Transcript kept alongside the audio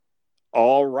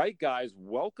All right, guys,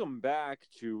 welcome back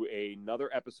to another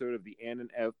episode of the Ann and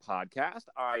Ev podcast.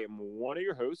 I am one of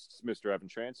your hosts, Mr. Evan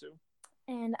Transu.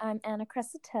 And I'm Anna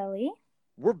Crescitelli.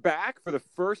 We're back for the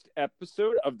first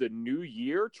episode of the new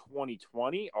year,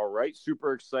 2020. All right,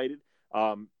 super excited.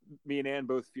 Me and Ann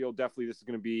both feel definitely this is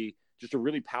going to be just a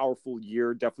really powerful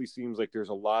year. Definitely seems like there's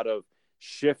a lot of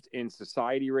shift in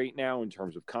society right now in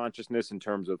terms of consciousness, in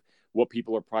terms of what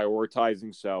people are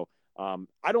prioritizing. So, I'm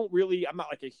not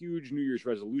like a huge New Year's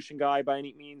resolution guy by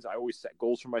any means. I always set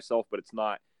goals for myself, but it's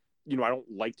not, I don't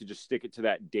like to just stick it to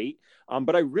that date.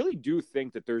 But I really do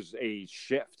think that there's a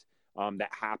shift that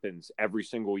happens every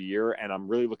single year. And I'm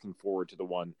really looking forward to the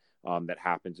one that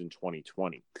happens in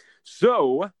 2020.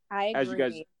 So, I as you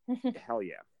guys, agree. hell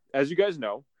yeah. As you guys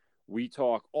know, we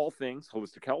talk all things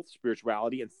holistic health,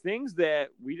 spirituality, and things that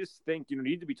we just think,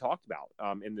 need to be talked about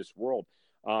in this world.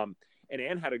 And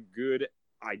Anne had a good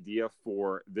idea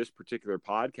for this particular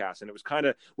podcast, and it was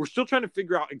we're still trying to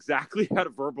figure out exactly how to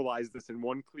verbalize this in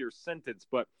one clear sentence,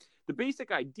 but the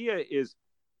basic idea is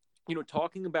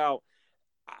talking about,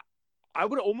 I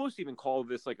would almost even call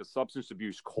this like a substance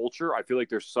abuse culture. I feel like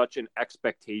there's such an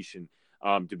expectation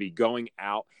to be going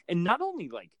out, and not only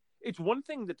like, it's one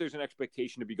thing that there's an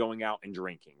expectation to be going out and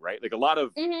drinking, right? Like a lot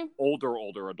of older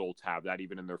adults have that,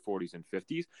 even in their 40s and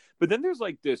 50s. But then there's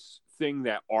like this thing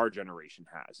that our generation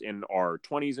has in our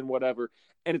 20s and whatever.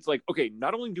 And it's like, okay,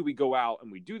 not only do we go out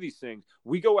and we do these things,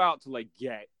 we go out to like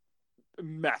get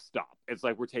messed up. It's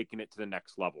like we're taking it to the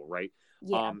next level, right?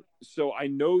 Yeah. So I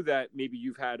know that maybe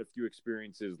you've had a few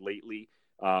experiences lately,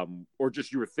 or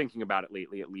just you were thinking about it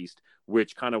lately, at least,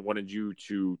 which kind of wanted you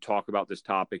to talk about this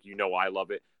topic. I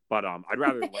love it. But I'd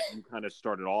rather let you kind of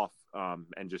start it off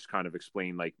and just kind of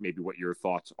explain like maybe what your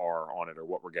thoughts are on it or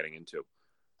what we're getting into.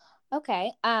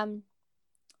 Okay. I'm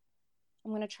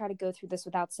going to try to go through this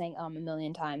without saying a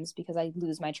million times because I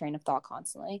lose my train of thought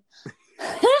constantly.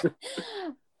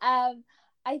 I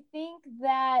think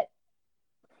that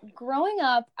growing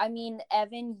up, I mean,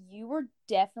 Evan, you had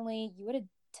a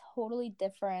totally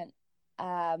different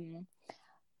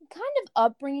kind of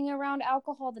upbringing around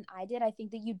alcohol than I did. I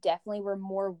think that you definitely were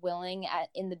more willing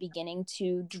in the beginning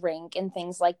to drink and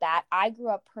things like that. I grew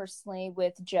up personally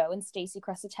with Joe and Stacy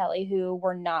Crescitelli, who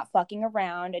were not fucking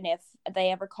around, and if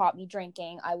they ever caught me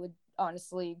drinking, I would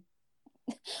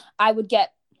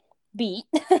get beat.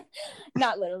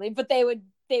 Not literally, but they would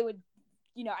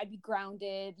I'd be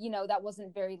grounded. That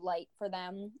wasn't very light for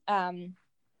them.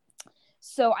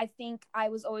 So I think I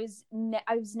was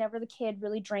never the kid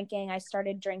really drinking. I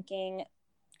started drinking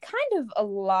kind of a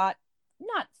lot,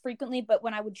 not frequently, but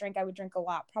when I would drink a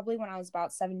lot, probably when I was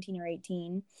about 17 or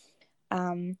 18.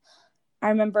 I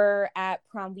remember at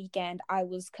prom weekend, I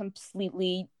was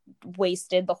completely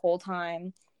wasted the whole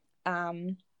time.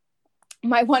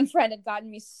 My one friend had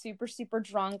gotten me super, super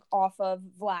drunk off of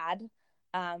Vlad,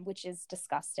 which is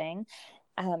disgusting.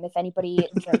 If anybody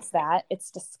drinks that,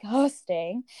 it's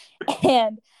disgusting.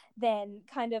 And then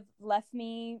kind of left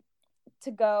me to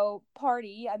go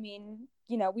party. I mean,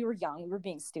 we were young, we were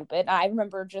being stupid. I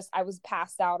remember I was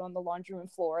passed out on the laundry room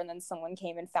floor, and then someone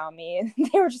came and found me, and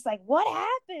they were just like, "What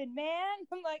happened, man?"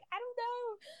 I'm like, "I don't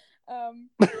know."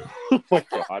 Oh my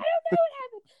God. I don't know what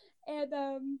happened.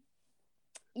 And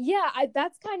yeah,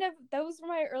 those were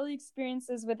my early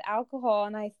experiences with alcohol,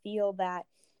 and I feel that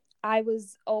I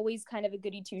was always kind of a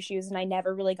goody two shoes, and I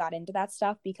never really got into that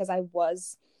stuff because I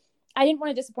didn't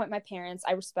want to disappoint my parents.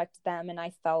 I respected them, and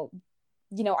I felt,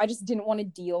 I just didn't want to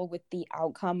deal with the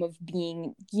outcome of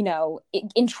being,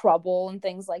 in trouble and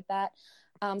things like that.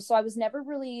 So I was never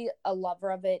really a lover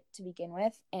of it to begin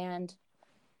with. And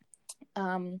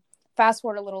fast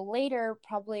forward a little later,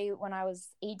 probably when I was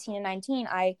 18 and 19,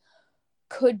 I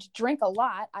could drink a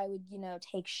lot. I would,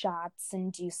 take shots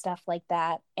and do stuff like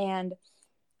that. And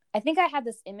I think I had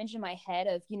this image in my head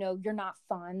of, you're not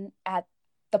fun at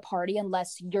the party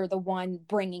unless you're the one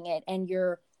bringing it and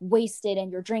you're wasted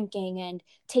and you're drinking and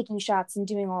taking shots and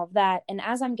doing all of that. And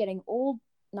as I'm getting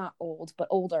not old, but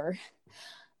older,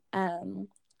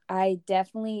 I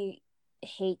definitely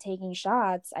hate taking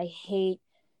shots. I hate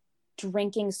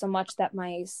drinking so much that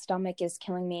my stomach is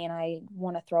killing me and I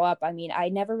want to throw up. I mean, I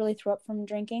never really threw up from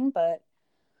drinking, but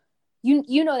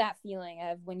you know that feeling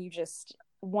of when you just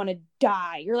want to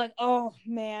die. You're like, oh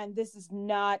man, this is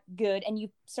not good. And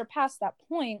you surpass that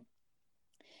point.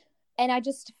 And I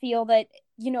just feel that,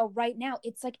 right now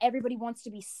it's like everybody wants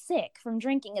to be sick from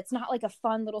drinking. It's not like a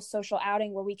fun little social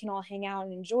outing where we can all hang out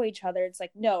and enjoy each other. It's like,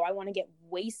 no, I want to get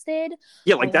wasted.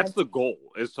 Yeah, like that's the goal,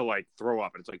 is to like throw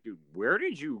up. And it's like, dude, where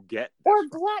did you get this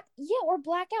or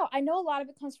black out. I know a lot of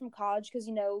it comes from college because,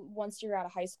 once you're out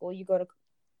of high school, you go to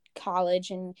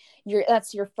college, and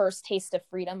that's your first taste of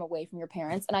freedom away from your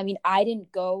parents. And I mean, I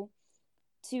didn't go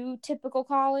to typical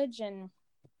college, and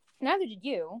neither did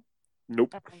you.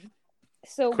 Nope.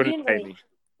 So we Couldn't didn't pay really me.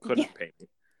 Couldn't pay me.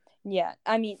 Yeah,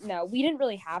 I mean, no, we didn't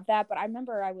really have that, but I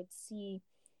remember I would see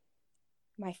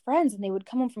my friends and they would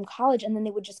come home from college and then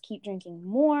they would just keep drinking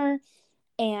more,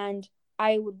 and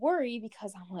I would worry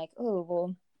because I'm like, oh,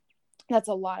 well, that's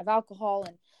a lot of alcohol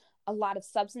and a lot of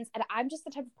substance. And I'm just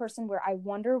the type of person where I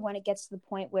wonder when it gets to the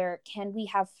point where can we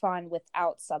have fun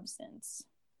without substance?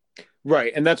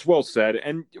 Right, and that's well said.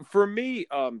 And for me,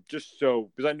 just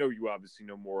so because I know you obviously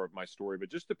know more of my story,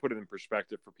 but just to put it in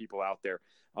perspective for people out there,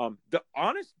 the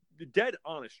dead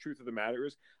honest truth of the matter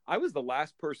is, I was the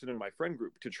last person in my friend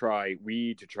group to try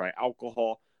weed, to try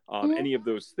alcohol, any of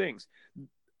those things.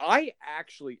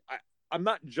 I'm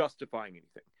not justifying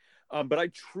anything, but I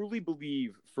truly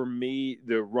believe for me,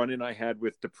 the run-in I had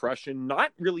with depression,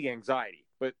 not really anxiety,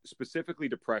 but specifically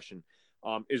depression,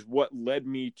 is what led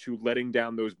me to letting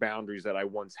down those boundaries that I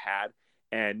once had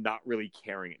and not really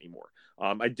caring anymore.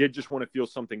 I did just want to feel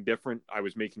something different. I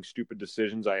was making stupid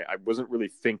decisions. I wasn't really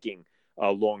thinking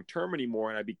long term anymore,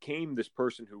 and I became this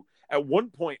person who, at one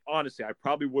point, honestly, I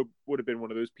probably would have been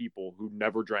one of those people who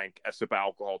never drank a sip of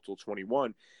alcohol till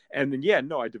 21, and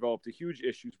then I developed a huge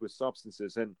issues with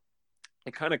substances, and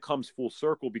it kind of comes full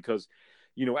circle because,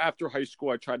 after high school,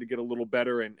 I tried to get a little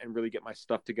better and really get my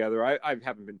stuff together. I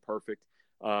haven't been perfect,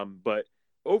 but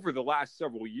over the last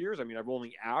several years, I mean, I've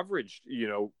only averaged,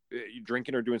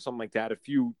 drinking or doing something like that a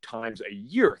few times a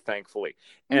year, thankfully.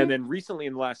 And then recently,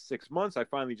 in the last 6 months, I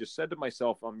finally just said to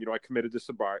myself, I committed to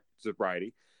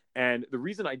sobriety. And the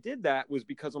reason I did that was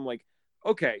because I'm like,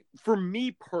 okay, for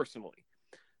me personally,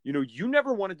 you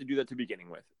never wanted to do that to begin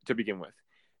with.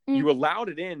 You allowed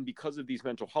it in because of these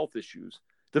mental health issues.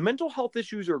 The mental health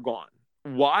issues are gone.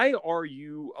 Why are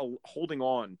you holding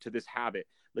on to this habit?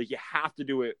 Like, you have to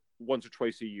do it once or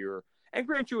twice a year. And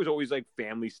grant you, it was always like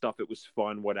family stuff. It was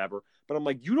fun, whatever. But I'm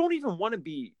like, you don't even want to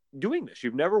be doing this.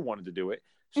 You've never wanted to do it.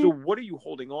 So what are you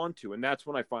holding on to? And that's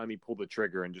when I finally pulled the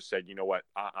trigger and just said, you know what,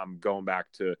 I'm going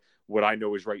back to what I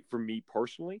know is right for me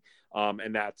personally.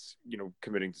 And that's,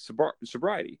 committing to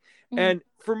sobriety. And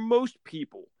for most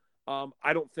people,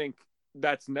 I don't think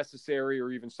that's necessary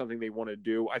or even something they want to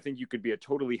do. I think you could be a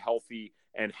totally healthy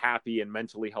and happy and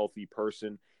mentally healthy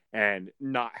person and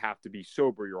not have to be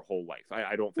sober your whole life.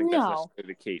 I don't think that's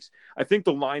necessarily the case. I think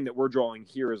the line that we're drawing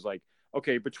here is like,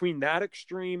 okay, between that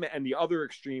extreme and the other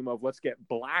extreme of let's get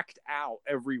blacked out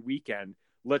every weekend,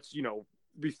 let's,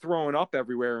 be throwing up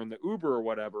everywhere in the Uber or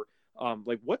whatever.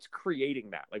 Like, what's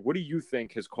creating that? Like, what do you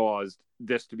think has caused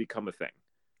this to become a thing?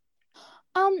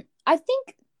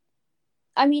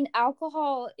 I mean,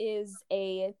 alcohol is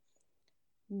a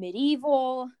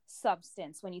medieval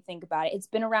substance when you think about it. It's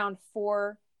been around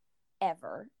forever.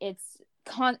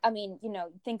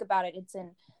 Think about it. It's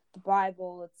in the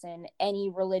Bible. It's in any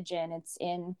religion. It's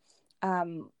in,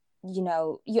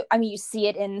 you see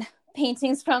it in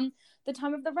paintings from the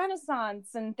time of the Renaissance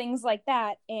and things like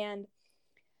that. And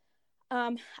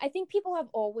I think people have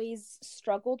always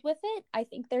struggled with it. I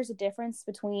think there's a difference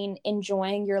between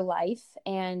enjoying your life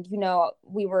and,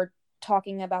 we were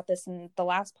talking about this in the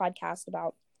last podcast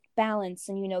about balance.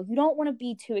 And, you don't want to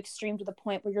be too extreme to the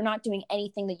point where you're not doing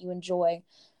anything that you enjoy,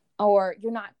 or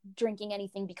you're not drinking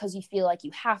anything because you feel like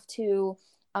you have to,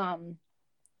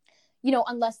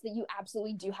 unless that you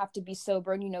absolutely do have to be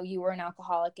sober and, you were an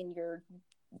alcoholic and you're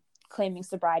claiming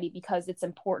sobriety because it's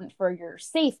important for your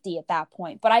safety at that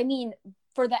point. But I mean,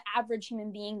 for the average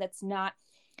human being that's not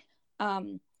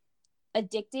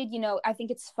addicted, I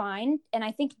think it's fine. And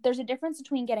I think there's a difference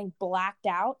between getting blacked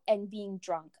out and being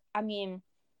drunk. I mean,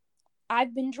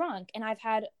 I've been drunk and I've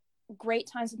had great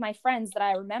times with my friends that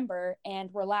I remember, and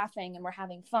we're laughing and we're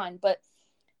having fun. But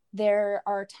there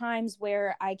are times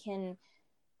where I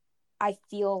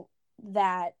feel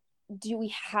that, do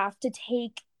we have to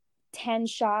take 10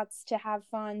 shots to have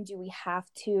fun? Do we have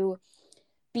to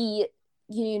be,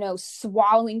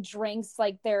 swallowing drinks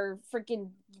like they're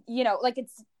freaking, like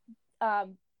it's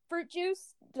fruit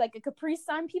juice, like a Capri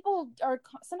Sun?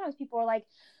 Sometimes people are like,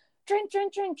 drink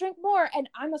more. And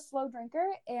I'm a slow drinker.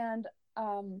 And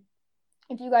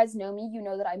if you guys know me, you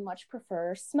know that I much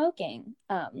prefer smoking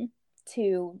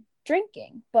to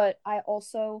drinking. But I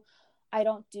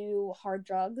don't do hard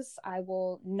drugs. I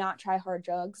will not try hard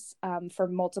drugs for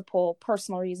multiple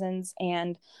personal reasons.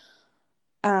 And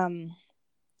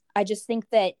I just think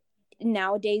that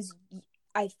nowadays,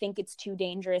 I think it's too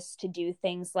dangerous to do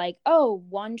things like,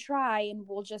 one try and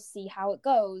we'll just see how it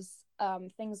goes.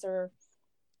 Things are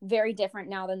very different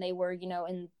now than they were,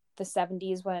 in the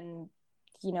 70s when,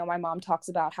 my mom talks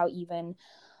about how even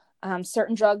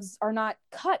certain drugs are not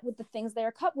cut with the things they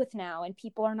are cut with now, and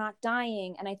people are not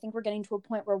dying. And I think we're getting to a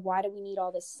point where, why do we need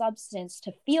all this substance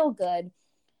to feel good?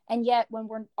 And yet when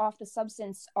we're off the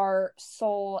substance, our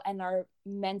soul and our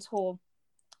mental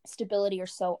stability are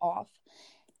so off.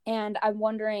 And I'm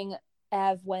wondering,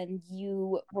 Ev, when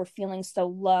you were feeling so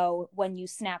low, when you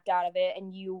snapped out of it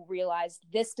and you realized,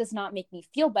 this does not make me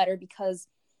feel better, because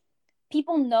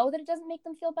people know that it doesn't make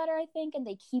them feel better, I think, and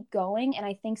they keep going. And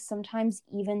I think sometimes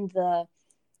even the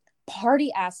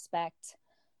party aspect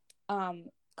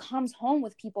comes home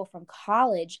with people from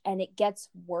college, and it gets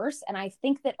worse. And I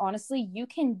think that honestly, you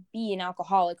can be an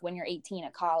alcoholic when you're 18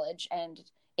 at college, and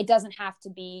it doesn't have to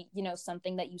be,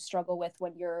 something that you struggle with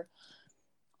when you're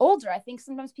older. I think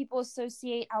sometimes people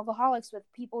associate alcoholics with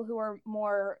people who are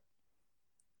more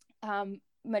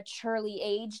maturely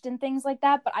aged and things like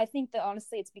that. But I think that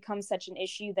honestly, it's become such an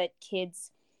issue that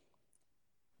kids,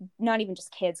 not even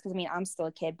just kids, because I mean, I'm still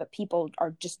a kid, but people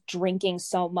are just drinking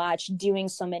so much, doing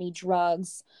so many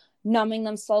drugs, numbing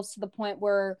themselves to the point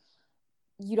where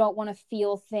you don't want to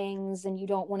feel things and you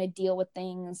don't want to deal with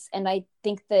things. And I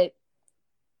think that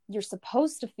you're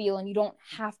supposed to feel, and you don't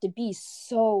have to be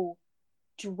so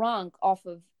drunk off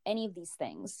of any of these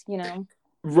things,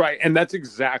 Right. And that's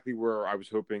exactly where I was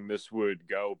hoping this would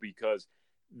go, because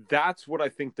that's what I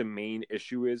think the main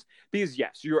issue is. Because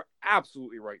yes, you're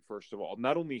absolutely right. First of all,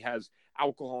 not only has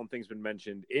alcohol and things been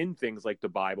mentioned in things like the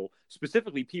Bible,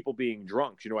 specifically people being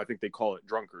drunks, I think they call it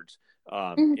drunkards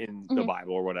in the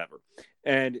Bible or whatever.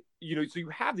 And, so you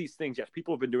have these things. Yes,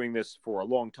 people have been doing this for a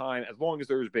long time. As long as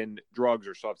there's been drugs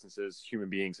or substances, human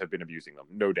beings have been abusing them,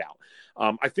 no doubt.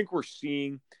 I think we're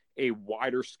seeing a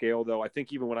wider scale, though. I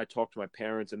think even when I talked to my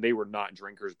parents, and they were not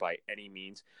drinkers by any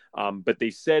means, but they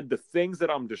said the things that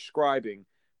I'm describing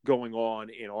going on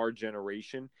in our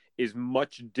generation is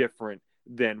much different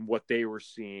than what they were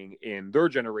seeing in their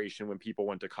generation when people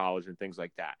went to college and things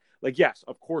like that. Like, yes,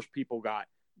 of course, people got,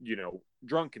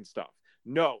 drunk and stuff.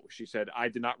 No, she said, I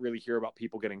did not really hear about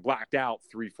people getting blacked out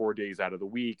 3-4 days out of the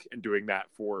week and doing that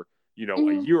for,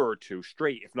 a year or two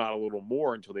straight, if not a little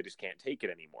more, until they just can't take it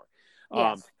anymore.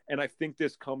 Yes. And I think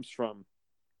this comes from,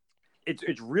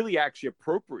 it's really actually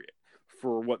appropriate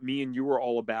for what me and you are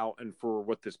all about, and for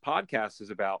what this podcast is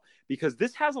about, because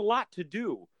this has a lot to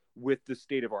do with the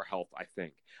state of our health. I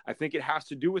think it has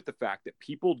to do with the fact that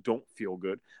people don't feel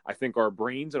good. I think our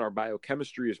brains and our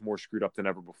biochemistry is more screwed up than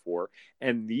ever before.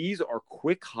 And these are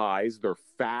quick highs. They're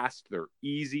fast, they're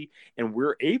easy, and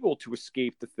we're able to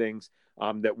escape the things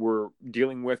that we're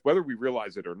dealing with, whether we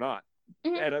realize it or not.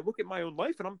 And I look at my own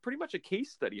life, and I'm pretty much a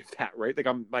case study of that, right? Like,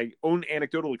 my own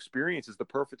anecdotal experience is the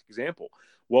perfect example.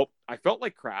 Well, I felt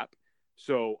like crap,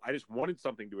 so I just wanted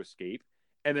something to escape.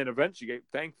 And then eventually,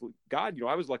 thankfully, God,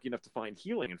 I was lucky enough to find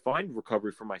healing and find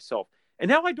recovery for myself. And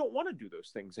now I don't want to do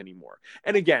those things anymore.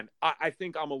 And again, I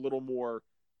think I'm a little more,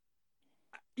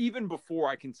 even before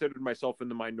I considered myself in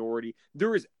the minority,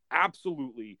 there is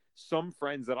absolutely some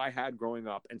friends that I had growing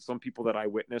up and some people that I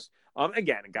witnessed.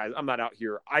 Again, guys, I'm not out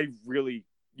here. I really,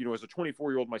 as a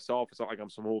 24-year-old myself, it's not like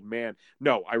I'm some old man.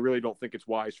 No, I really don't think it's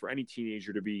wise for any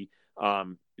teenager to be,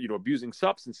 abusing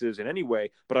substances in any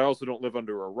way. But I also don't live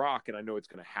under a rock, and I know it's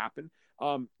going to happen.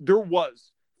 There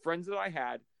was friends that I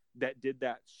had that did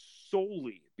that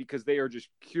solely because they are just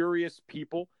curious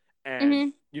people.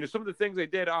 And, some of the things they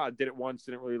did it once,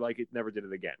 didn't really like it, never did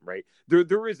it again, right?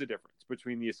 There is a difference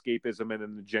between the escapism and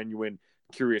then the genuine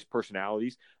curious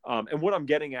personalities. And what I'm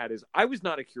getting at is, I was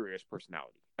not a curious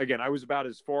personality. Again, I was about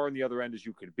as far on the other end as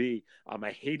you could be.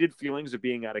 I hated feelings of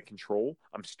being out of control.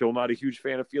 I'm still not a huge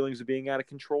fan of feelings of being out of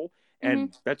control.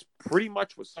 And that's pretty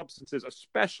much what substances,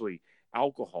 especially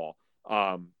alcohol,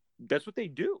 that's what they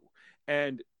do.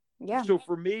 And yeah. So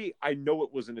for me, I know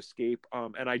it was an escape,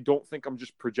 and I don't think I'm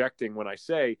just projecting when I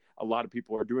say a lot of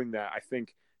people are doing that. I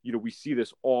think, we see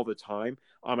this all the time,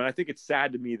 and I think it's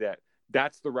sad to me that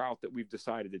that's the route that we've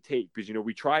decided to take, because,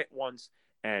 we try it once,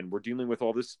 and we're dealing with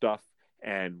all this stuff,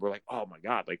 and we're like, oh my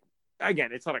God, like,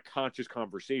 again, it's not a conscious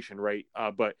conversation, right?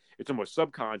 But it's almost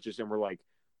subconscious, and we're like,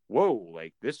 whoa,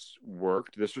 like, this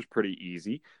worked. This was pretty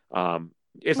easy.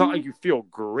 It's not like you feel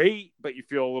great, but you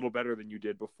feel a little better than you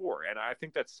did before. And I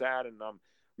think that's sad. And,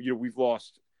 we've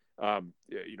lost,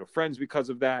 friends because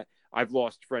of that. I've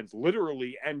lost friends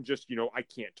literally, and just, I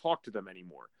can't talk to them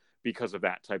anymore because of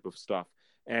that type of stuff.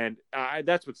 And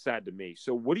that's what's sad to me.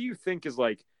 So what do you think is,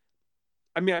 like,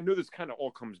 I mean, I know this kind of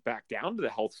all comes back down to the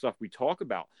health stuff we talk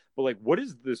about, but, like, what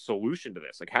is the solution to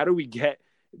this? Like, how do we get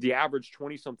the average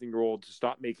 20-something-year-old to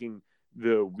stop making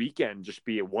the weekend just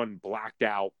be a one blacked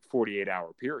out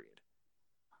 48-hour period?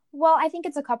 Well, I think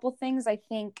it's a couple things. I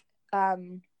think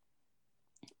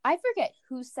I forget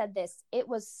who said this. It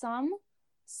was some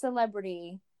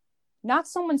celebrity, not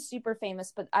someone super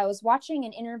famous, but I was watching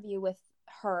an interview with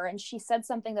her and she said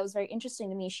something that was very interesting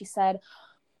to me. She said,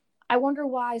 I wonder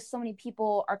why so many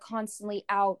people are constantly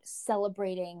out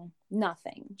celebrating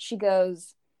nothing. She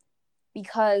goes,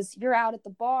 because you're out at the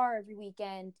bar every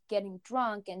weekend getting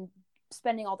drunk and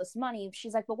spending all this money.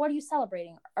 She's like, but what are you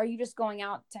celebrating? Are you just going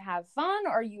out to have fun?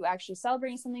 Or are you actually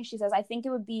celebrating something? She says, I think it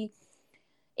would be,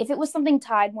 if it was something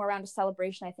tied more around a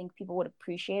celebration, I think people would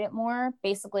appreciate it more.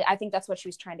 Basically, I think that's what she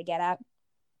was trying to get at.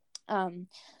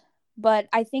 But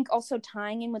I think also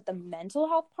tying in with the mental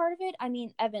health part of it, I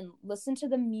mean, Evan, listen to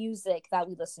the music that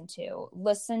we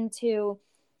listen to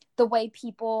the way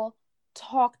people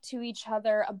talk to each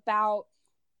other about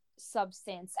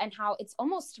substance and how it's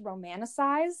almost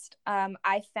romanticized.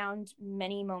 I found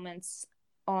many moments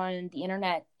on the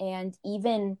internet and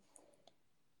even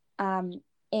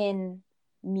in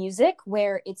music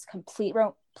where it's completely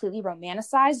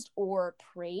romanticized or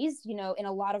praised. You know, in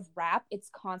a lot of rap, it's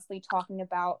constantly talking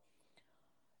about,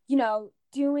 you know,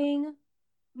 doing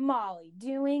Molly,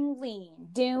 doing lean,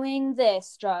 doing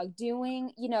this drug,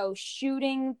 doing, you know,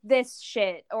 shooting this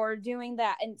shit or doing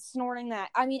that and snorting that.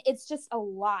 I mean, it's just a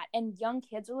lot. And young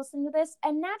kids are listening to this.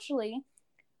 And naturally,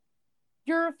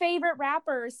 your favorite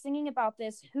rapper is singing about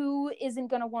this. Who isn't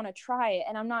going to want to try it?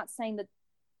 And I'm not saying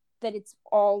that it's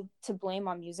all to blame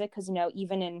on music, because, you know,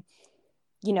 even in,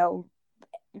 you know,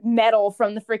 metal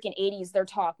from the freaking 80s, they're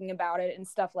talking about it and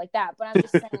stuff like that. But I'm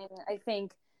just saying, I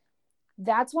think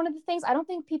that's one of the things. I don't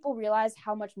think people realize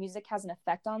how much music has an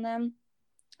effect on them.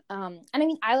 And I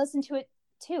mean, I listen to it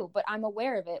too, but I'm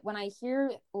aware of it. When I hear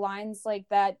lines like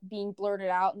that being blurted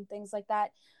out and things like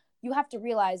that, you have to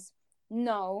realize,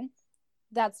 no,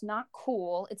 that's not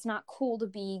cool. It's not cool to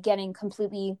be getting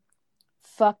completely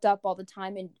fucked up all the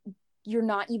time, and you're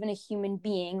not even a human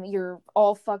being. You're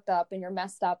all fucked up and you're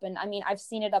messed up. And I mean, I've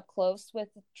seen it up close with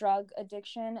drug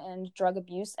addiction and drug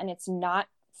abuse, and it's not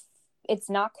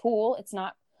cool. It's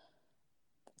not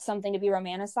something to be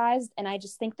romanticized. And I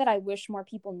just think that I wish more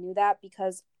people knew that,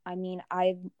 because I mean,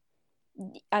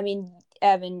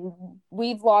 Evan,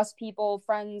 we've lost people,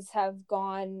 friends have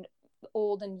gone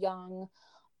old and young.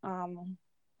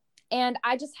 And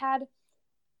I just had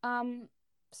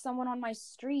someone on my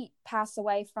street pass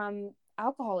away from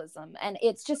alcoholism. And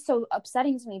it's just so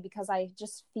upsetting to me, because I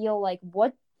just feel like,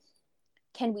 what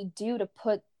can we do to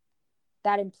put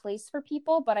that in place for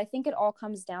people? But I think it all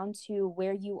comes down to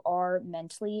where you are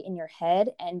mentally in your head,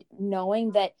 and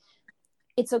knowing that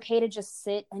it's okay to just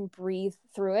sit and breathe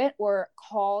through it, or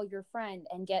call your friend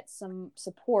and get some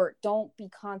support. Don't be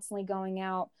constantly going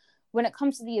out when it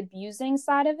comes to the abusing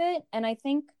side of it. And I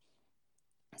think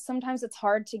sometimes it's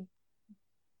hard to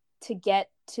get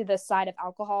to the side of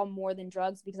alcohol more than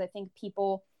drugs, because I think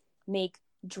people make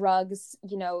drugs,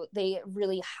 you know, they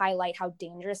really highlight how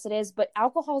dangerous it is, but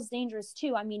alcohol is dangerous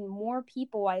too. I mean, more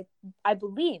people, I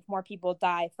believe more people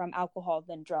die from alcohol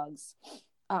than drugs.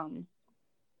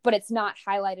 But it's not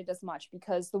highlighted as much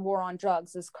because the war on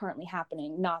drugs is currently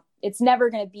happening. It's never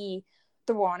going to be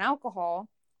the war on alcohol,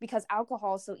 because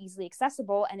alcohol is so easily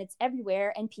accessible and it's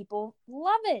everywhere and people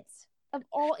love it, of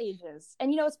all ages.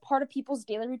 And, you know, it's part of people's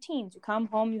daily routines. You come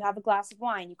home, you have a glass of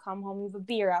wine, you come home, you have a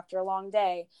beer after a long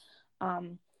day.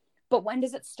 But when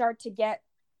does it start to get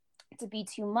to be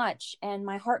too much? And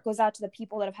my heart goes out to the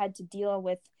people that have had to deal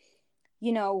with,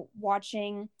 you know,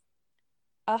 watching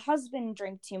a husband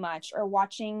drink too much, or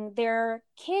watching their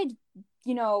kid,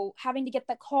 you know, having to get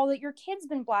the call that your kid's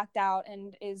been blacked out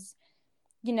and is,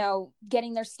 you know,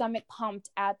 getting their stomach pumped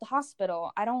at the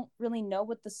hospital. I don't really know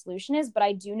what the solution is, but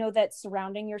I do know that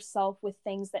surrounding yourself with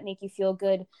things that make you feel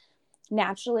good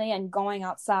naturally, and going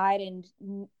outside and,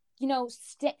 you know,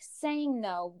 saying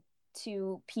no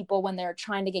to people when they're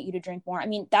trying to get you to drink more. I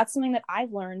mean, that's something that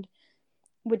I've learned,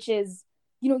 which is,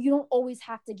 you know, you don't always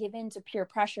have to give in to peer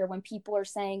pressure. When people are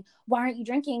saying, why aren't you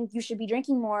drinking? You should be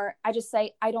drinking more. I just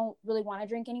say, I don't really want to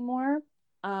drink anymore.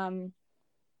 And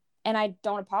I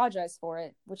don't apologize for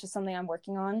it, which is something I'm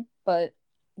working on. But,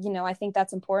 you know, I think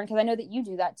that's important, because I know that you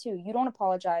do that too. You don't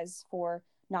apologize for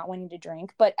not wanting to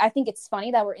drink. But I think it's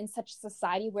funny that we're in such a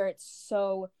society where it's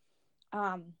so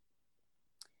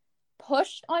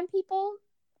pushed on people.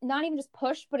 Not even just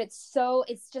pushed, but it's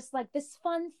just like this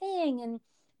fun thing, and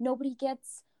nobody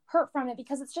gets hurt from it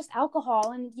because it's just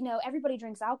alcohol, and, you know, everybody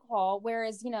drinks alcohol.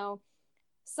 Whereas, you know,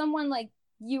 someone like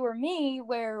you or me,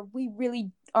 where we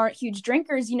really aren't huge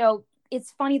drinkers, you know,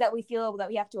 it's funny that we feel that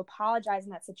we have to apologize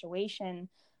in that situation,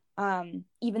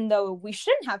 even though we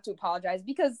shouldn't have to apologize,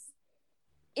 because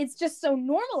it's just so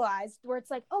normalized, where it's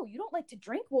like, oh, you don't like to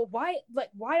drink? Well, why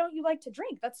don't you like to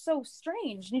drink? That's so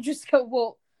strange. And you just go,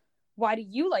 well, why do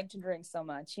you like to drink so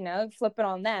much? Flip it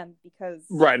on them, because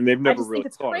Right, and they've I never just think really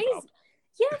it's thought crazy. about it.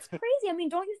 Yeah, it's crazy. I mean,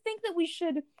 don't you think that we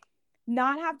should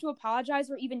not have to apologize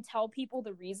or even tell people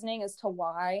the reasoning as to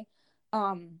why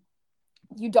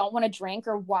you don't want to drink,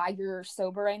 or why you're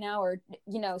sober right now, or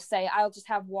say I'll just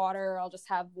have water, or I'll just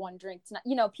have one drink tonight.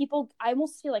 People, I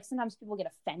almost feel like sometimes people get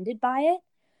offended by it,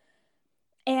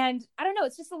 and I don't know,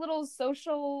 it's just a little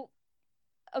social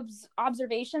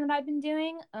observation that I've been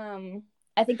doing.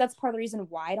 I think that's part of the reason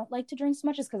why I don't like to drink so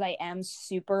much, is because I am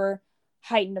super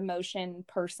heightened emotion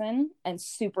person and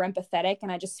super empathetic,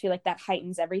 and I just feel like that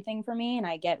heightens everything for me, and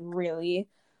I get really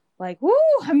like, woo,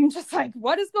 I'm just like,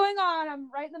 what is going on?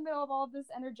 I'm right in the middle of all this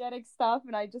energetic stuff,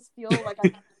 and I just feel like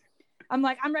I'm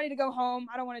like, I'm ready to go home.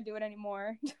 I don't want to do it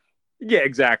anymore. Yeah,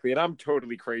 exactly. And I'm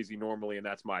totally crazy normally, and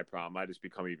that's my problem. I just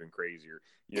become even crazier.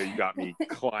 You got me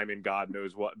climbing God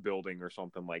knows what building or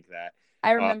something like that.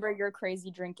 I remember your crazy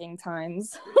drinking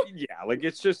times. Yeah, like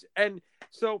it's just, and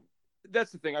so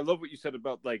that's the thing. I love what you said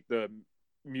about like the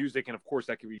music, and of course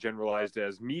that can be generalized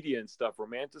as media and stuff,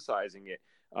 romanticizing it.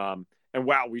 And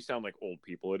wow, we sound like old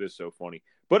people. It is so funny,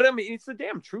 but I mean, it's the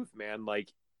damn truth, man.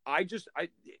 Like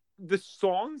the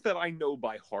songs that I know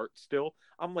by heart still,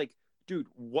 I'm like, dude,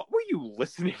 what were you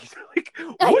listening to? Like,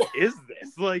 what is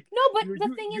this? Like, no, but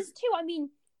the thing is too, I mean,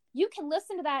 you can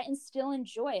listen to that and still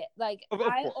enjoy it. Like, of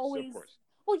course.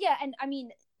 Well, yeah, and I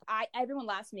mean, everyone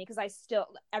laughs at me because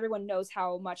everyone knows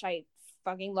how much I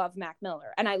fucking love Mac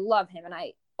Miller, and I love him, and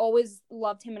I always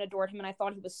loved him and adored him, and I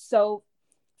thought he was so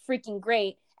freaking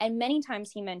great. And many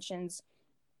times he mentions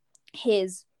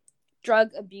his drug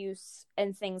abuse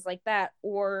and things like that.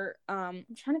 Or I'm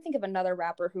trying to think of another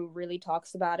rapper who really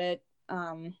talks about it.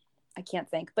 I can't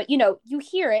think, but you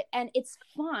hear it and it's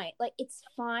fine. Like, it's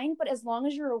fine, but as long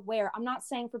as you're aware. I'm not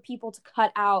saying for people to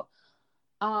cut out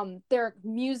their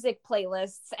music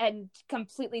playlists and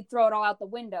completely throw it all out the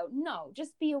window. No,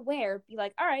 just be aware. Be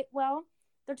like, all right, well,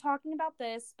 they're talking about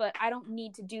this, but I don't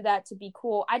need to do that to be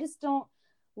cool. I just don't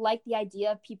like the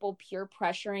idea of people peer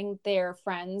pressuring their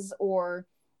friends or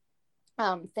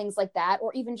things like that,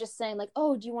 or even just saying like,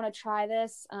 oh, do you want to try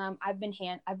this? I've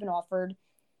been offered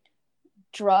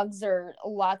drugs or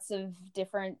lots of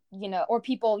different, or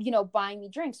people, buying me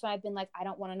drinks when I've been like, I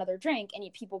don't want another drink, and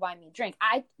people buy me a drink.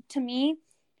 To me,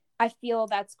 I feel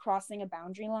that's crossing a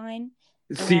boundary line.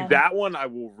 See, that one I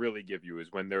will really give you is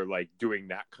when they're like doing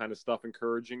that kind of stuff,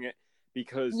 encouraging it,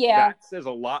 because that says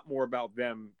a lot more about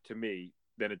them to me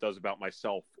than it does about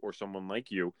myself or someone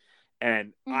like you.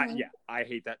 And I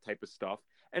hate that type of stuff.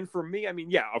 And for me, I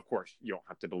mean, yeah, of course, you don't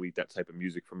have to delete that type of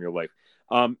music from your life.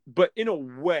 But in a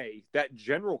way, that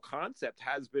general concept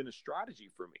has been a strategy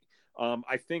for me.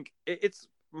 I think it's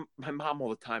my mom all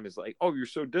the time is like, oh, you're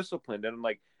so disciplined. And I'm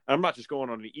like, I'm not just going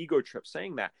on an ego trip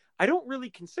saying that. I don't really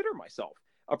consider myself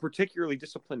a particularly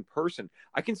disciplined person.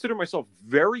 I consider myself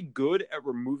very good at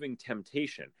removing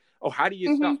temptation. Oh, how do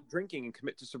you stop drinking and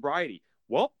commit to sobriety?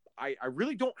 Well, I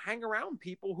really don't hang around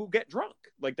people who get drunk.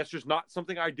 Like, that's just not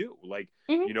something I do. Like,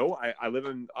 I live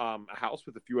in a house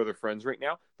with a few other friends right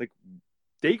now. Like,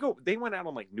 they went out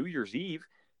on like New Year's Eve.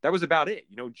 That was about it.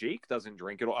 Jake doesn't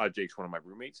drink at all. Jake's one of my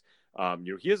roommates.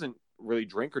 He doesn't really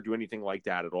drink or do anything like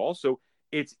that at all. So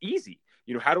it's easy.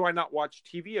 How do I not watch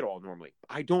TV at all normally?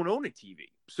 I don't own a TV.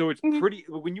 So it's pretty,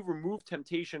 when you remove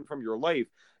temptation from your life,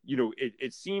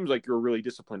 it seems like you're a really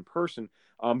disciplined person.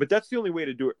 But that's the only way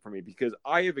to do it for me, because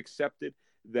I have accepted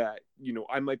that,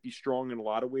 I might be strong in a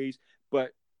lot of ways,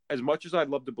 but as much as I'd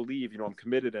love to believe, I'm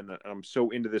committed and I'm so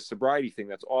into this sobriety thing,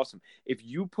 that's awesome. If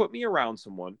you put me around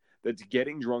someone that's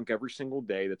getting drunk every single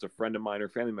day, that's a friend of mine or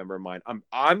family member of mine,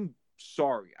 I'm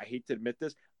sorry, I hate to admit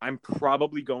this, I'm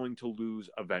probably going to lose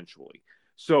eventually.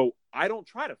 So I don't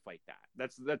try to fight that.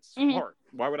 That's hard.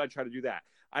 Why would I try to do that?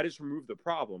 I just remove the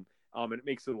problem, and it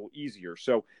makes it a little easier.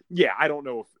 So yeah, I don't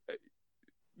know if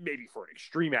maybe for an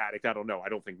extreme addict, I don't know. I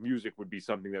don't think music would be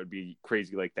something that would be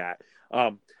crazy like that.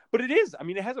 But it is. I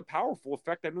mean, it has a powerful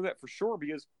effect. I know that for sure,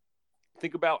 because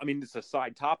think about, I mean, it's a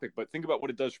side topic, but think about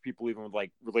what it does for people, even with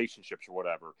like relationships or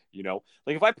whatever,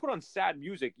 like if I put on sad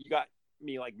music, you got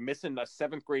me like missing a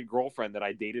 7th grade girlfriend that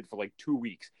I dated for like 2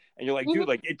 weeks. And you're like, dude,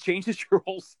 like it changes your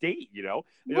whole state, and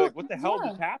you're like, what the hell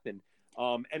just happened?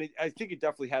 And I think it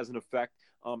definitely has an effect.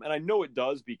 And I know it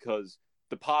does, because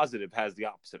the positive has the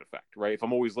opposite effect, right? If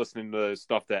I'm always listening to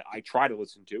stuff that I try to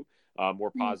listen to,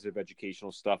 more positive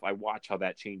educational stuff, I watch how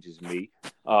that changes me.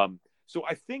 So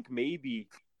I think maybe,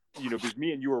 because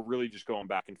me and you are really just going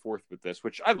back and forth with this,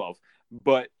 which I love,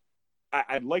 but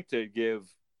I'd like to give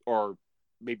or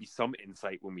maybe some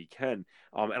insight when we can.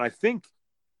 And I think,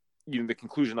 the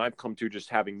conclusion I've come to just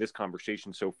having this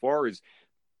conversation so far is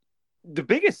the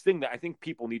biggest thing that I think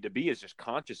people need to be is just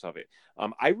conscious of it.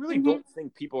 I really don't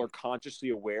think people are consciously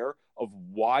aware of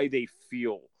why they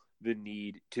feel the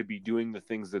need to be doing the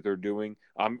things that they're doing,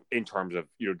 in terms of,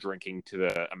 drinking to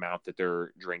the amount that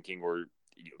they're drinking, or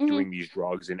doing these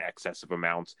drugs in excessive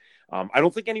amounts. I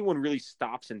don't think anyone really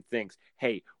stops and thinks,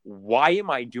 hey, why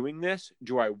am I doing this?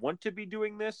 Do I want to be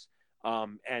doing this?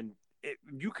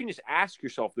 You can just ask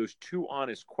yourself those two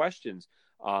honest questions.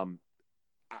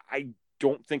 I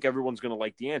don't think everyone's going to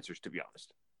like the answers, to be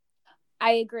honest.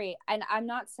 I agree. And I'm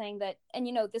not saying that, and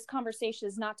this conversation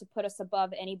is not to put us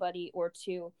above anybody or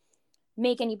to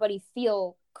make anybody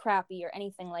feel crappy or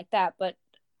anything like that. But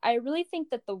I really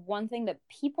think that the one thing that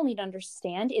people need to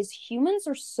understand is humans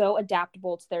are so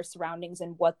adaptable to their surroundings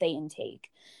and what they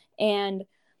intake. And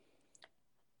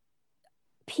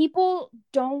people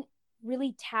don't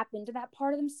really tap into that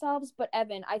part of themselves. But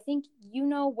Evan, I think you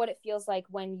know what it feels like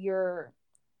when your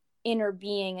inner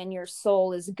being and your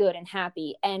soul is good and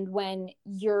happy, and when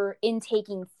you're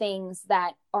intaking things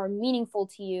that are meaningful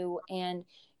to you and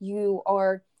you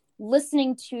are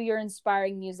listening to your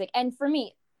inspiring music. And for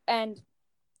me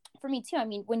too, I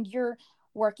mean, when you're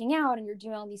working out and you're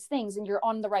doing all these things and you're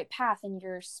on the right path and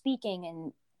you're speaking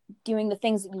and doing the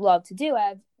things that you love to do,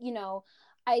 I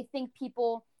think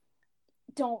people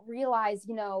don't realize,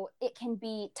 it can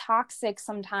be toxic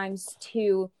sometimes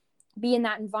to be in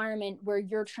that environment where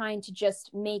you're trying to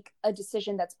just make a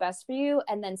decision that's best for you.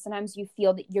 And then sometimes you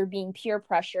feel that you're being peer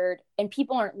pressured and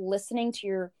people aren't listening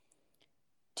to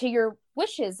your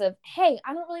wishes of, hey,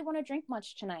 I don't really want to drink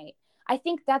much tonight. I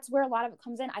think that's where a lot of it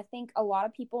comes in. I think a lot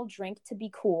of people drink to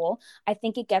be cool. I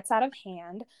think it gets out of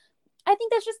hand. I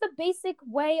think that's just the basic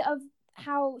way of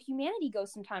how humanity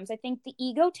goes sometimes. I think the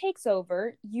ego takes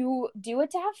over. You do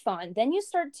it to have fun. Then you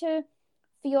start to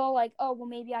feel like, oh, well,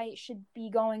 maybe I should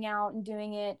be going out and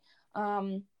doing it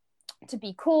to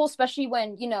be cool, especially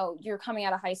when, you're coming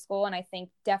out of high school. And I think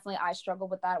definitely I struggled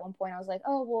with that at one point. I was like,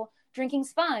 oh, well,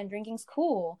 drinking's fun. Drinking's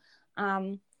cool.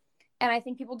 And I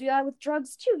think people do that with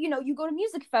drugs too. You go to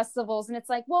music festivals and it's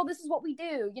like, well, this is what we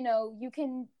do. You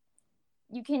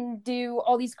can do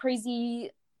all these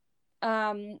crazy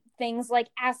things like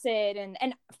acid.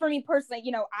 And for me personally,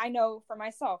 I know for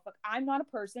myself, like, I'm not a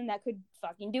person that could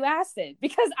fucking do acid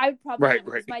because I would probably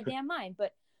lose my damn mind.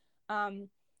 But, and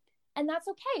that's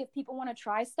okay if people want to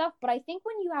try stuff. But I think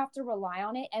when you have to rely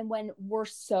on it, and when we're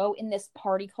so in this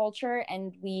party culture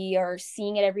and we are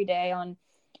seeing it every day on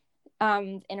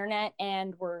internet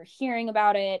and we're hearing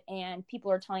about it and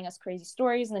people are telling us crazy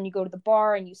stories, and then you go to the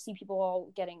bar and you see people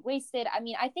all getting wasted. I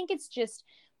mean, I think it's just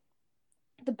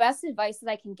the best advice that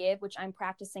I can give, which I'm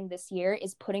practicing this year,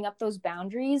 is putting up those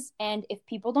boundaries. And if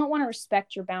people don't want to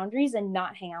respect your boundaries and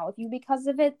not hang out with you because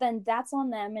of it, then that's on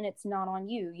them and it's not on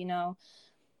you.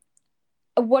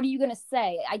 What are you going to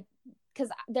say? Because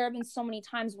there have been so many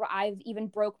times where I've even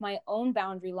broke my own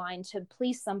boundary line to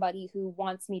please somebody who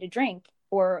wants me to drink,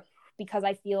 or because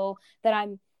I feel that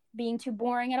I'm being too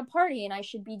boring at a party and I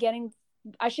should be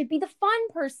the fun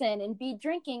person and be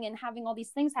drinking and having all these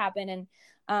things happen.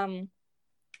 And,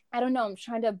 I don't know, I'm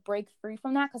trying to break free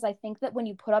from that, because I think that when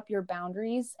you put up your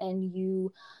boundaries and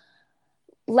you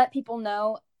let people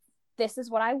know, this is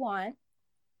what I want,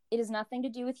 it has nothing to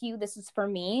do with you, this is for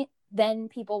me, then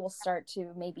people will start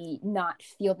to maybe not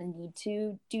feel the need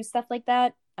to do stuff like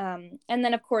that. And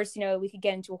then, of course, we could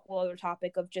get into a whole other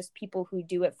topic of just people who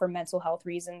do it for mental health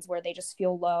reasons, where they just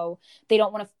feel low. They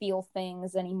don't want to feel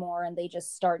things anymore, and they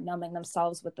just start numbing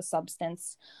themselves with the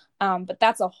substance. But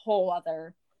that's a whole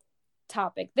other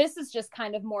topic. This is just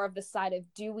kind of more of the side of,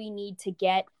 do we need to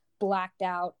get blacked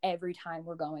out every time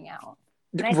we're going out?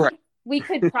 And I think we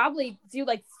could probably do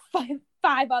like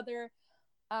five other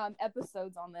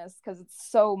episodes on this, because it's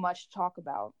so much to talk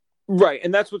about. Right.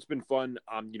 And that's what's been fun,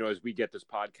 as we get this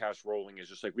podcast rolling, is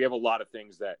just like, we have a lot of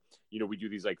things that, we do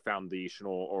these like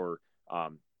foundational or,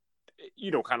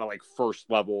 kind of like first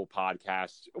level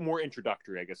podcasts, more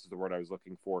introductory, I guess is the word I was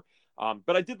looking for.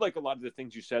 But I did like a lot of the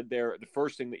things you said there. The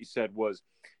first thing that you said was,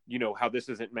 how this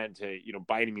isn't meant to,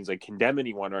 by any means like condemn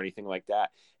anyone or anything like that.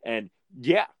 And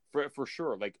yeah, for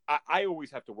sure. Like I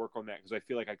always have to work on that, because I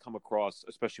feel like I come across,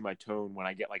 especially my tone, when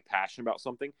I get like passionate about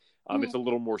something, it's a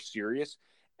little more serious.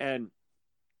 And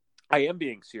I am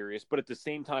being serious, but at the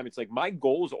same time, it's like my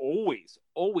goal is always,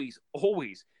 always,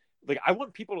 always, like, I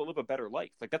want people to live a better life.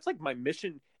 Like, that's like my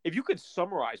mission. If you could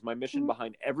summarize my mission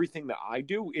behind everything that I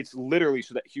do, it's literally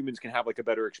so that humans can have like a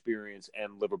better experience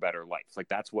and live a better life. Like,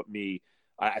 that's what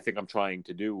I think I'm trying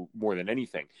to do more than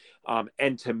anything.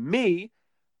 And to me,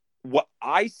 what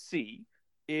I see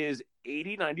is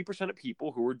 80-90% of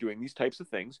people who are doing these types of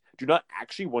things do not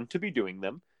actually want to be doing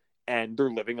them. and they're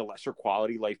living a lesser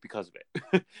quality life because of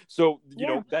it. So,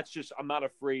 Yeah. that's just, I'm not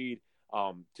afraid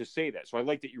to say that. So I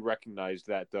like that you recognize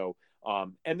that, though.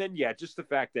 And then, yeah, just the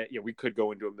fact that, we could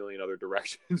go into a million other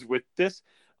directions with this.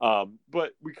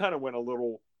 But we kind of went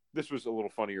this was a little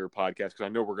funnier podcast because I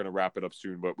know we're going to wrap it up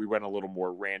soon, but we went a little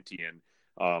more ranty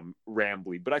and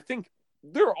rambly. But I think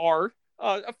there are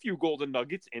a few golden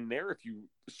nuggets in there if you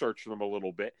search them a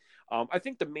little bit. I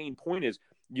think the main point is,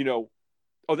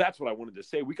 oh, that's what I wanted to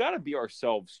say. We got to be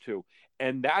ourselves too.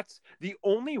 And that's the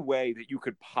only way that you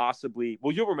could possibly,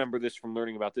 well, you'll remember this from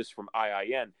learning about this from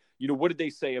IIN. What did they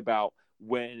say about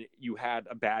when you had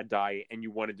a bad diet and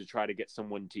you wanted to try to get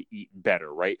someone to eat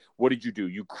better, right? What did you do?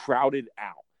 You crowded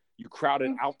out. You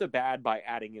crowded out the bad by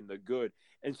adding in the good.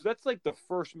 And so that's like the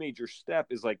first major step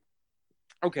is like,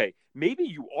 okay, maybe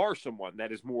you are someone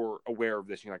that is more aware of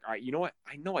this. You're like, all right, you know what?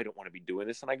 I know I don't want to be doing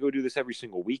this, and I go do this every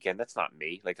single weekend. That's not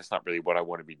me. Like, that's not really what I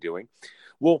want to be doing.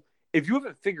 Well, if you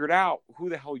haven't figured out who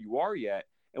the hell you are yet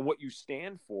and what you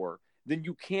stand for, then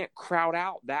you can't crowd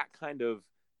out that kind of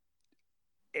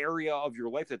area of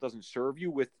your life that doesn't serve you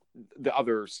with the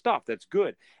other stuff that's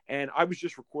good. And I was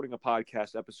just recording a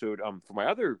podcast episode for my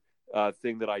other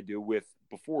thing that I do with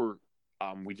before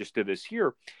we just did this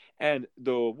here. And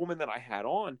the woman that I had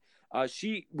on,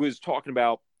 she was talking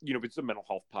about, it's a mental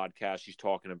health podcast. She's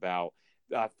talking about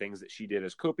things that she did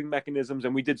as coping mechanisms.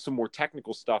 And we did some more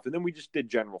technical stuff. And then we just did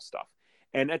general stuff.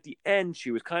 And at the end,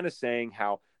 she was kind of saying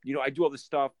how, I do all this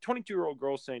stuff. 22-year-old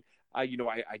girl saying, I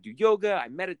do yoga, I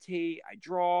meditate, I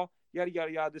draw, yada,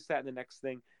 yada, yada, this, that, and the next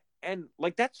thing. And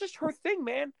like, that's just her thing,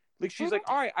 man. Like, she's like,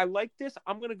 all right, I like this.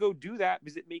 I'm going to go do that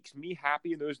because it makes me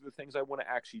happy. And those are the things I want to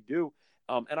actually do.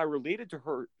 And I related to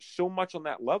her so much on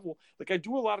that level. Like, I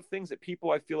do a lot of things that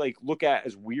people I feel like look at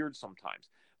as weird sometimes.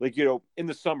 Like, in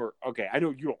the summer, okay, I know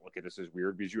you don't look at this as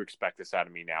weird because you expect this out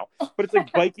of me now, but it's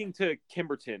like biking to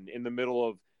Kimberton in the middle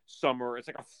of summer. It's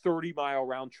like a 30-mile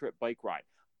round trip bike ride.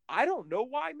 I don't know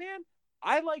why, man.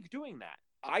 I like doing that.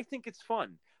 I think it's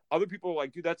fun. Other people are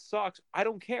like, dude, that sucks. I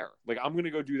don't care. Like, I'm going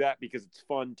to go do that because it's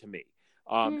fun to me.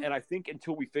 And I think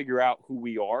until we figure out who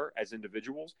we are as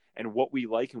individuals and what we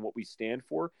like and what we stand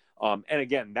for. And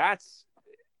again,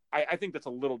 I think that's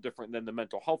a little different than the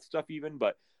mental health stuff even,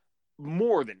 but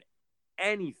more than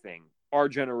anything, our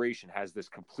generation has this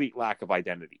complete lack of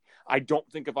identity. I don't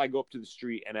think if I go up to the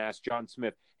street and ask John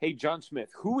Smith, hey, John Smith,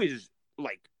 who is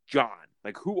like John?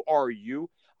 Like, who are you?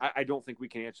 I don't think we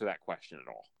can answer that question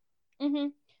at all. Mm-hmm.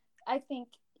 I think,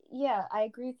 yeah, I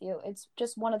agree with you. It's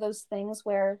just one of those things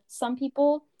where some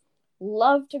people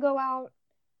love to go out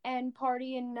and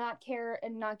party and not care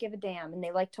and not give a damn. And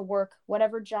they like to work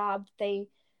whatever job they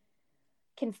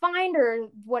can find or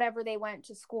whatever they went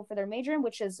to school for their major in,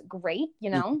 which is great,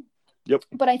 Yep.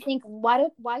 But I think why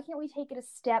can't we take it a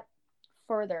step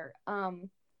further?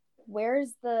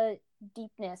 Where's the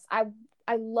deepness?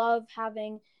 I love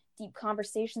having deep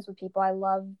conversations with people. I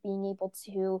love being able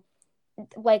to,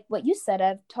 like what you said,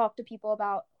 Ev, talk to people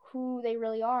about who they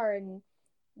really are and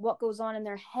what goes on in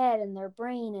their head and their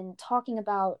brain, and talking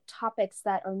about topics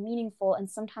that are meaningful. And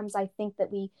sometimes I think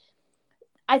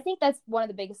that's one of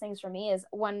the biggest things for me is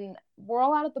when we're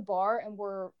all out at the bar and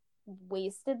we're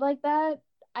wasted like that,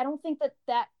 I don't think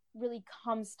that really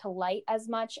comes to light as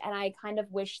much. And I kind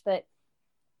of wish that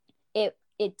it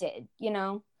did,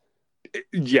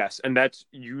 Yes. And that's,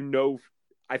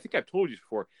 I think I've told you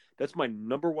before, that's my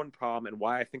number one problem and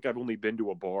why I think I've only been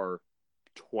to a bar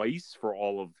twice for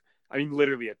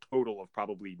literally a total of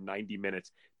probably 90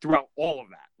 minutes throughout all of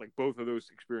that. Like both of those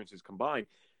experiences combined.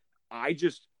 I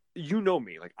just,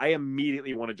 me, like I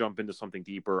immediately want to jump into something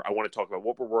deeper. I want to talk about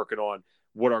what we're working on,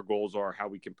 what our goals are, how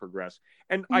we can progress.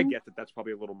 And I get that that's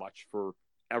probably a little much for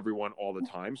everyone all the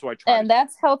time. So I try. And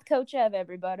that's health coach Ev,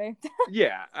 everybody.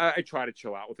 Yeah, I try to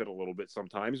chill out with it a little bit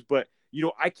sometimes, but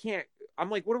I can't. I'm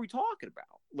like, what are we talking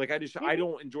about? Like, I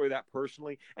don't enjoy that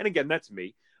personally. And again, that's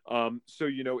me. So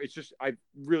it's just I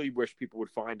really wish people would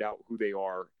find out who they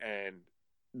are and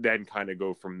then kind of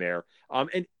go from there.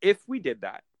 And if we did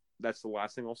that, that's the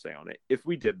last thing I'll say on it. If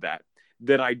we did that,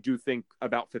 then I do think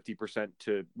about 50%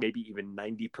 to maybe even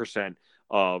 90%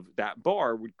 of that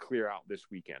bar would clear out this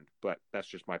weekend. But that's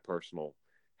just my personal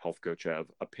health coach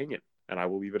opinion, and I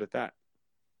will leave it at that.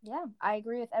 Yeah, I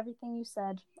agree with everything you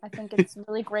said. I think it's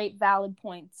really great, valid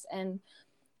points. And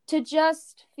to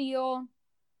just feel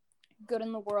good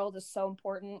in the world is so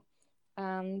important.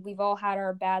 We've all had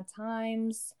our bad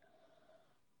times,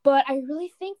 but I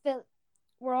really think that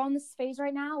we're all in this phase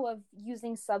right now of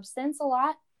using substance a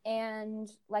lot. And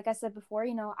like I said before,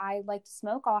 I like to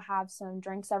smoke. I'll have some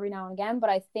drinks every now and again,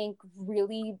 but I think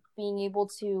really being able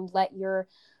to let your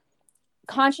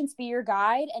conscience be your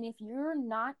guide. And if you're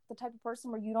not the type of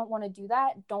person where you don't want to do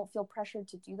that, don't feel pressured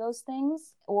to do those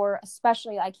things. Or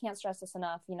especially, I can't stress this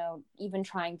enough, even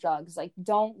trying drugs, like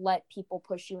don't let people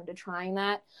push you into trying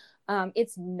that.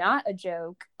 It's not a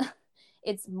joke.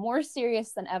 It's more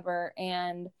serious than ever,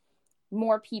 and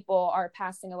more people are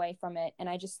passing away from it. And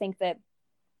I just think that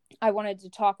I wanted to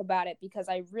talk about it because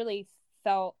I really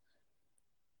felt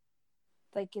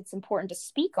like it's important to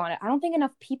speak on it. I don't think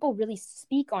enough people really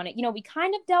speak on it. We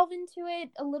kind of delve into it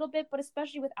a little bit, but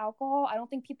especially with alcohol, I don't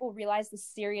think people realize the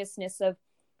seriousness of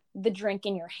the drink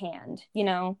in your hand.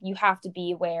 You have to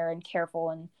be aware and careful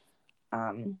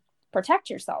and protect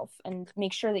yourself and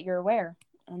make sure that you're aware.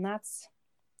 And that's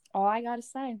all I got to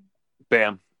say.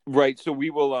 Bam. Right. So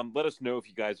we will let us know if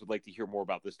you guys would like to hear more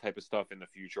about this type of stuff in the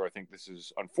future. I think this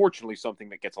is unfortunately something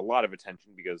that gets a lot of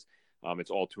attention because it's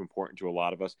all too important to a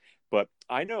lot of us. But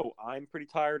I know I'm pretty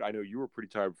tired. I know you were pretty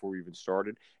tired before we even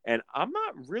started. And I'm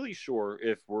not really sure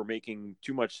if we're making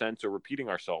too much sense or repeating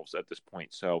ourselves at this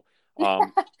point. So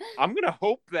I'm going to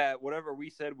hope that whatever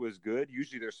we said was good.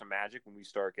 Usually there's some magic when we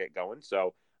get going.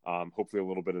 So hopefully a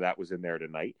little bit of that was in there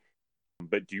tonight.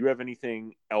 But do you have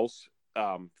anything else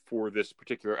for this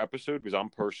particular episode? Because I'm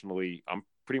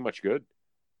pretty much good.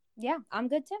 Yeah, I'm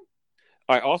good too.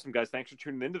 All right, awesome, guys. Thanks for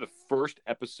tuning in to the first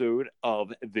episode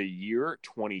of the year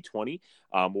 2020.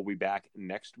 We'll be back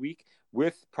next week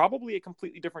with probably a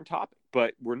completely different topic,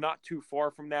 but we're not too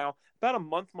far from now. About a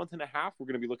month and a half, we're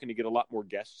going to be looking to get a lot more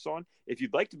guests on. If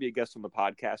you'd like to be a guest on the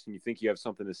podcast and you think you have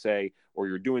something to say, or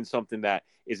you're doing something that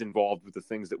is involved with the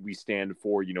things that we stand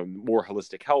for, more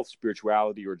holistic health,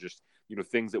 spirituality, or just,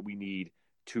 things that we need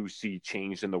to see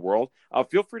changed in the world,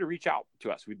 feel free to reach out to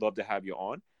us. We'd love to have you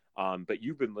on. But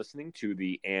you've been listening to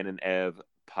the Ann and Ev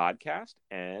podcast,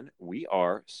 and we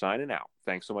are signing out.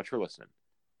 Thanks so much for listening.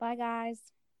 Bye, guys.